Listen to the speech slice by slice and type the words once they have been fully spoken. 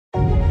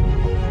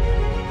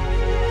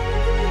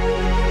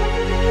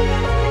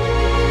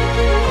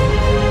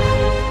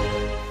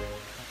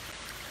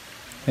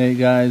Hey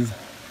guys,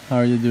 how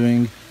are you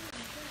doing?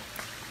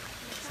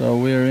 So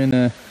we're in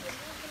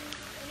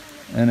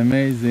an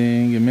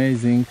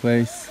amazing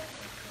place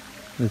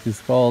that is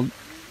called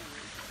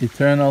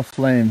Eternal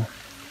Flame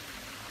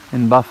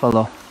in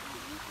Buffalo.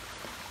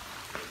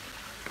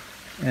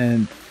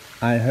 And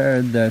I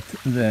heard that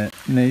the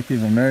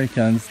Native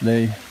Americans,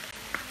 they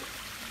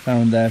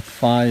found that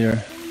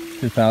fire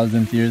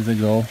 2,000 years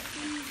ago,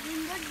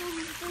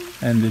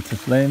 and it's a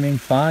flaming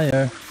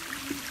fire,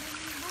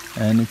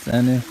 and it's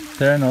an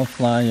eternal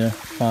fire,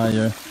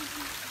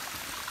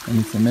 and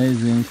it's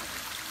amazing,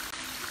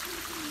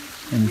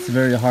 and it's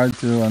very hard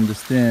to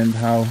understand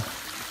how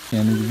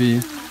can it be,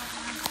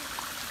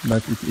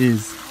 but it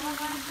is.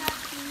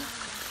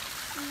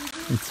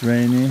 It's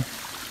rainy,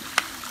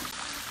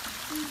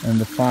 and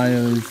the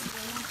fire is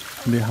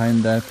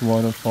behind that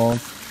waterfall,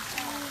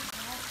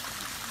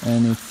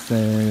 and it's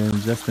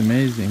just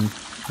amazing.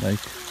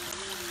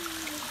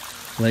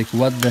 Like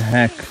what the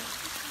heck?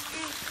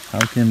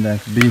 How can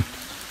that be?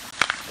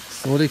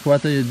 Solik,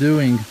 what are you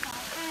doing?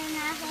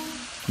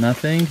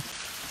 Nothing?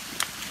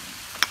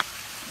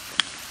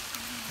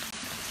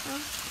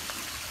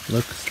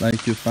 Looks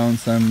like you found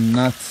some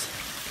nuts.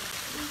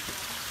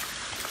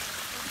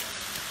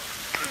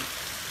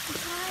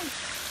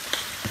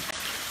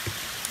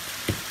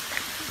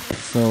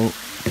 So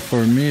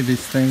for me,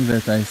 this thing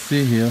that I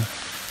see here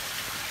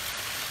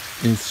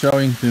is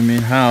showing to me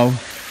how,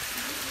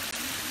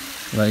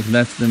 like,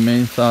 that's the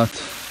main thought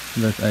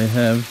that I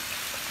have,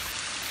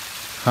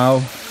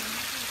 how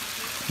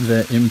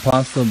the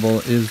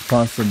impossible is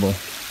possible.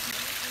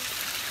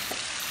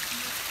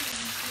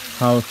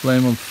 How a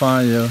flame of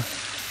fire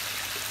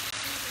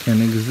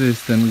can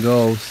exist and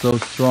go so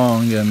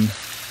strong and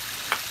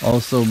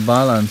also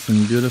balanced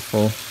and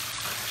beautiful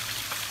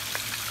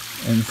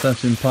in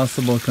such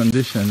impossible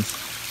conditions.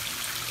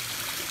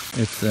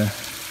 It's a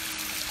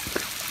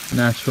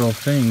natural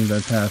thing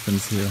that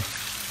happens here.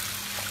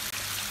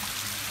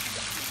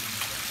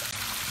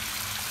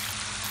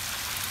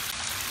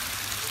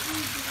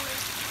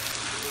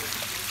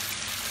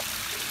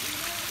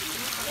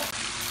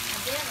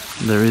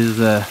 There is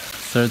a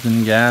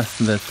certain gas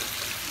that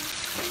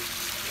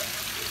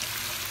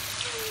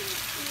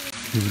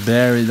is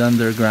buried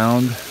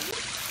underground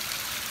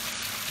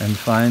and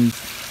finds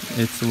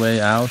its way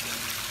out.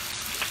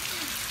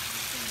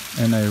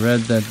 And I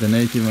read that the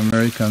Native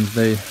Americans,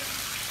 they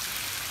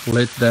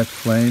lit that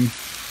flame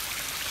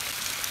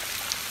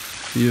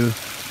a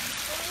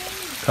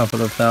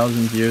couple of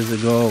thousand years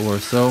ago or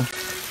so.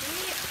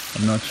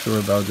 I'm not sure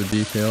about the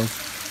details.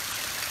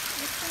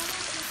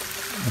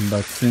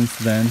 But since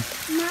then,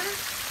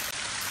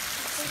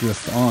 it's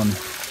just on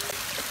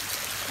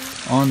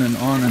and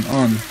on and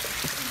on.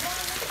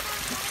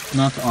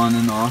 Not on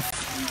and off,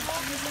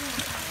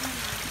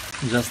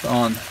 just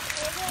on.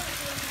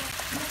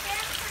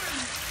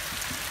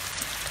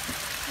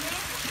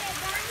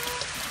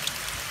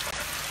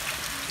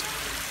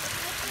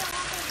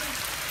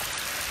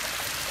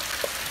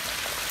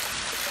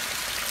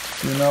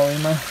 You know,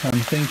 Ima, I'm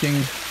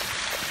thinking,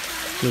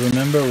 you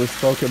remember we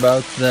spoke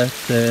about that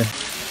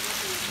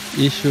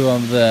issue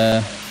of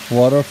the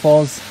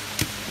waterfalls,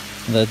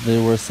 that they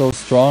were so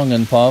strong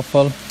and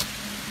powerful,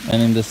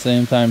 and in the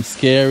same time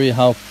scary,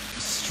 how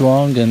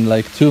strong and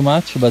like too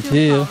much. But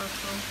here,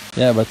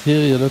 yeah, but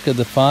here you look at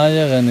the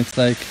fire and it's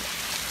like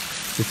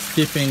it's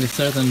keeping a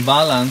certain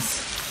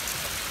balance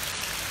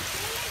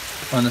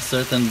on a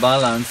certain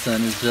balance,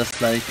 and it's just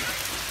like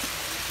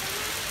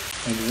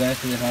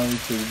exactly how it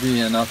should be,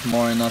 and not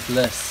more and not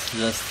less.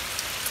 Just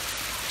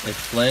it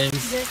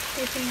flames, just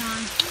keeping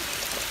on.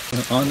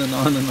 On and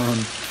on and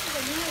on.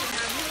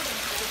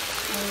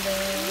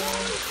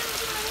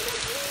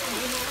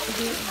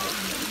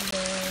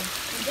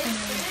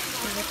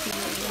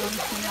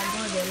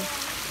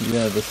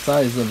 Yeah, the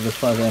size of the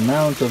fire, the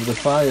amount of the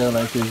fire,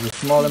 like is a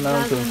small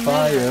amount of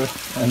fire,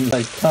 and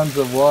like tons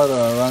of water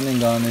are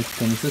running on it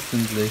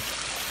consistently.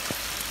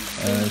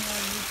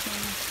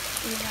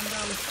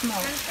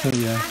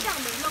 Yeah,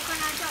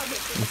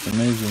 it's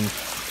amazing.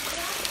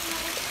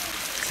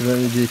 It's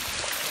very deep.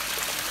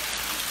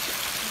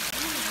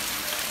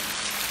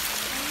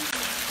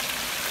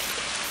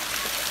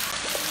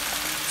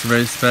 It's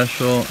very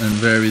special and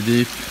very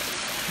deep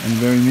and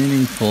very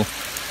meaningful.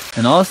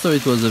 And also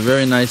it was a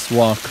very nice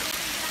walk.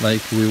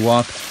 Like we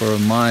walked for a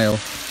mile.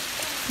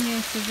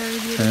 Yes, a very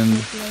beautiful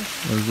and place.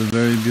 It was a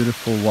very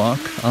beautiful walk.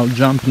 I'll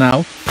jump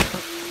now.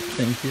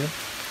 Thank you.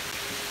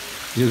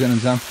 You're gonna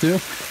jump too? No.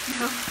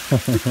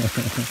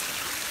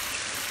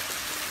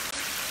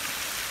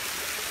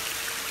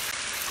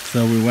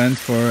 So we went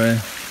for a,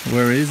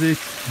 where is it?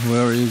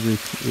 Where is it?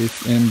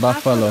 It's in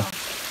Buffalo.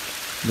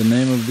 The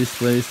name of this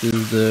place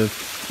is the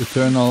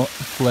Eternal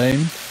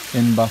Flame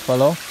in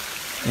Buffalo.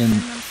 Eternal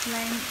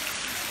Flame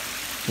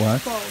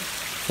What?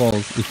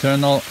 Falls.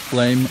 Eternal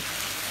Flame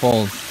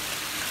Falls.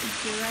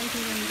 If you write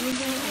it on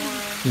Google, or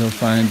you'll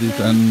find it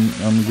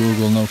on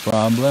Google, no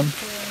problem.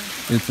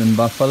 It's in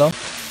Buffalo,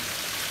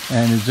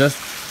 and it's just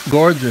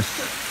gorgeous.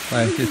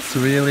 Like, it's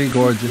really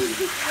gorgeous.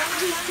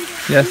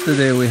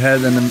 Yesterday we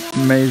had an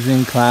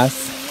amazing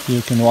class.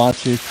 You can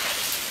watch it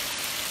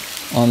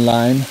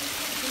online.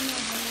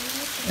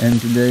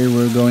 And today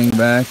we're going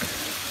back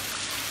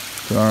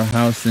to our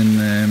house in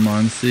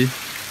Monsey.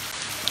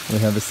 We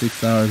have a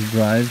 6-hour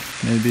drive.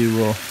 Maybe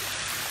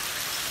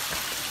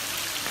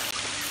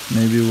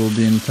we'll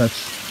be in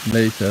touch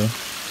later.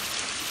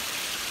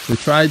 We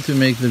tried to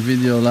make the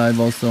video live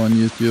also on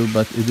YouTube,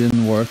 but it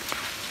didn't work.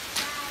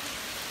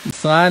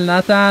 Israel,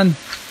 Nathan,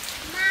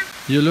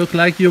 you look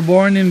like you're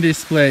born in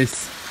this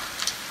place.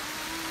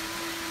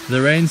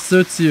 The rain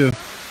suits you.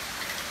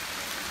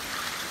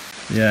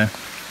 Yeah.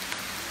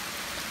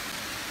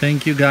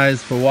 Thank you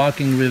guys for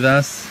walking with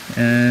us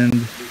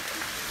and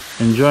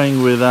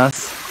enjoying with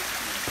us.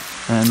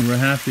 And we're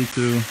happy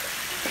to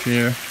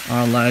share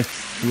our lives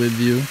with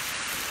you.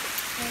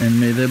 And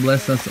may they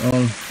bless us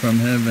all from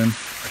heaven.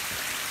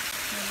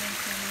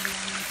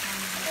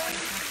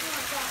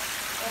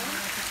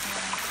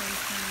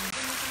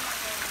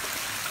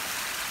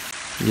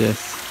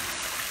 Yes,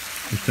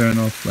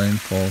 Eternal Flame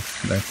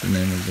Falls, that's the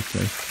name of the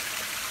place.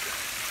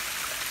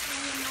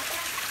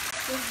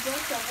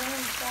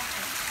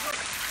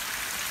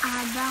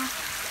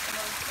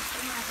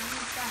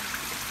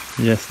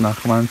 Yes,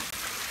 Nachman,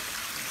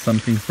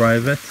 something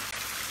private?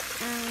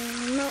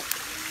 No.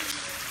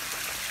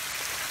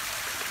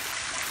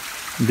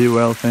 Be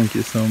well, thank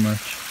you so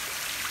much.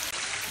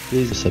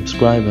 Please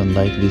subscribe and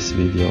like this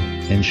video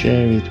and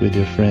share it with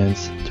your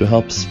friends to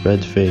help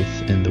spread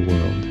faith in the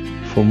world.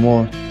 For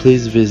more,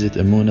 please visit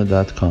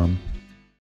Emunah.com.